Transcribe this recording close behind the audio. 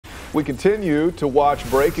We continue to watch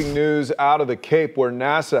breaking news out of the Cape, where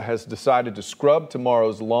NASA has decided to scrub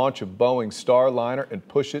tomorrow's launch of Boeing Starliner and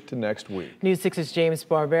push it to next week. News 6's James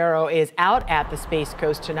Barbero is out at the Space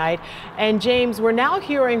Coast tonight. And James, we're now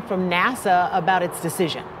hearing from NASA about its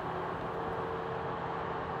decision.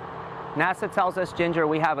 NASA tells us, Ginger,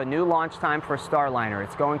 we have a new launch time for Starliner.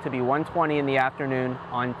 It's going to be 1:20 in the afternoon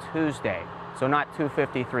on Tuesday, so not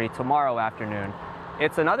 2:53 tomorrow afternoon.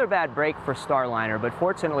 It's another bad break for Starliner, but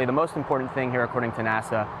fortunately the most important thing here, according to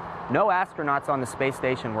NASA, no astronauts on the space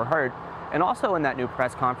station were hurt. And also in that new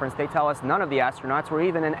press conference, they tell us none of the astronauts were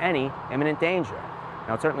even in any imminent danger.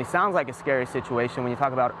 Now, it certainly sounds like a scary situation when you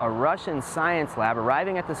talk about a Russian science lab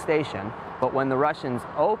arriving at the station, but when the Russians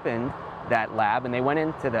opened that lab and they went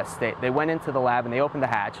into the lab and they opened the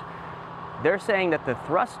hatch, they're saying that the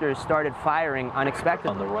thrusters started firing unexpectedly.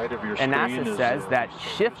 On the right of your and screen NASA says that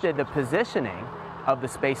shifted the positioning of the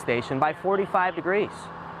space station by 45 degrees.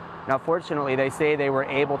 Now, fortunately, they say they were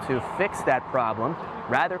able to fix that problem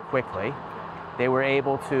rather quickly. They were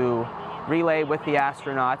able to relay with the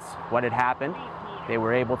astronauts what had happened. They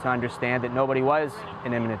were able to understand that nobody was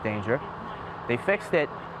in imminent danger. They fixed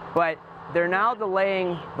it, but they're now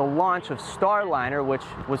delaying the launch of Starliner, which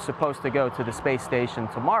was supposed to go to the space station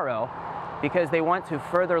tomorrow, because they want to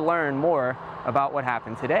further learn more about what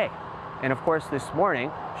happened today. And of course, this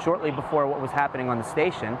morning, shortly before what was happening on the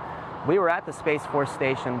station, we were at the Space Force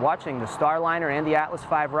Station watching the Starliner and the Atlas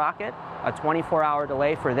V rocket, a 24-hour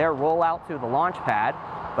delay for their rollout to the launch pad,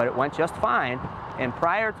 but it went just fine. And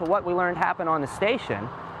prior to what we learned happened on the station,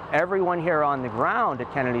 everyone here on the ground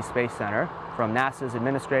at Kennedy Space Center, from NASA's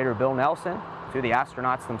administrator Bill Nelson to the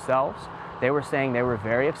astronauts themselves, they were saying they were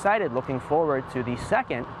very excited, looking forward to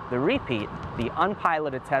the repeat, the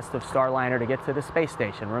unpiloted test of Starliner to get to the space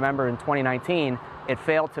station. Remember, in 2019, it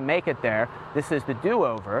failed to make it there. This is the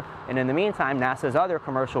do-over. And in the meantime, NASA's other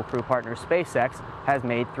commercial crew partner, SpaceX, has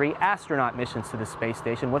made 3 astronaut missions to the space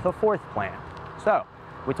station with a 4th plan. So,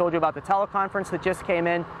 we told you about the teleconference that just came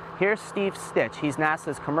in. Here's Steve Stitch. He's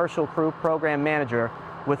NASA's commercial crew program manager,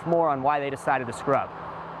 with more on why they decided to scrub.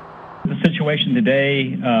 The situation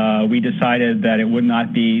today, we decided that it would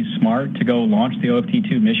not be smart to go launch the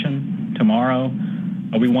OFT-2 mission tomorrow.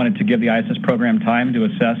 We wanted to give the ISS program time to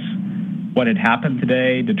assess what had happened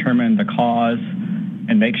today, determine the cause,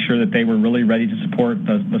 and make sure that they were really ready to support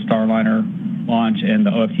the Starliner launch and the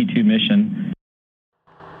OFT-2 mission.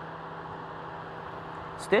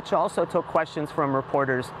 Stitch also took questions from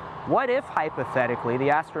reporters. What if, hypothetically, the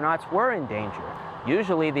astronauts were in danger?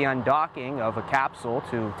 Usually the undocking of a capsule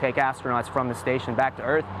to take astronauts from the station back to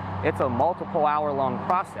Earth, it's a multiple hour-long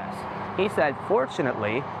process. He said,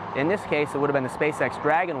 fortunately, in this case, it would have been the SpaceX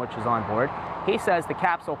Dragon which was on board. He says the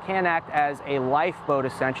capsule can act as a lifeboat,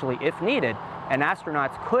 essentially, if needed, and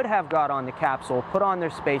astronauts could have got on the capsule, put on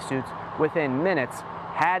their spacesuits within minutes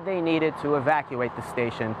had they needed to evacuate the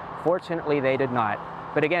station. Fortunately, they did not.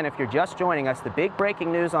 But again, if you're just joining us, the big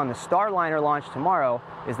breaking news on the Starliner launch tomorrow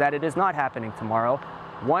is that it is not happening tomorrow.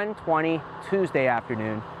 1:20 Tuesday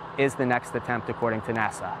afternoon is the next attempt, according to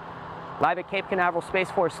NASA. Live at Cape Canaveral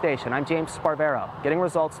Space Force Station, I'm James Sparvero, getting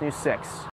results, News 6.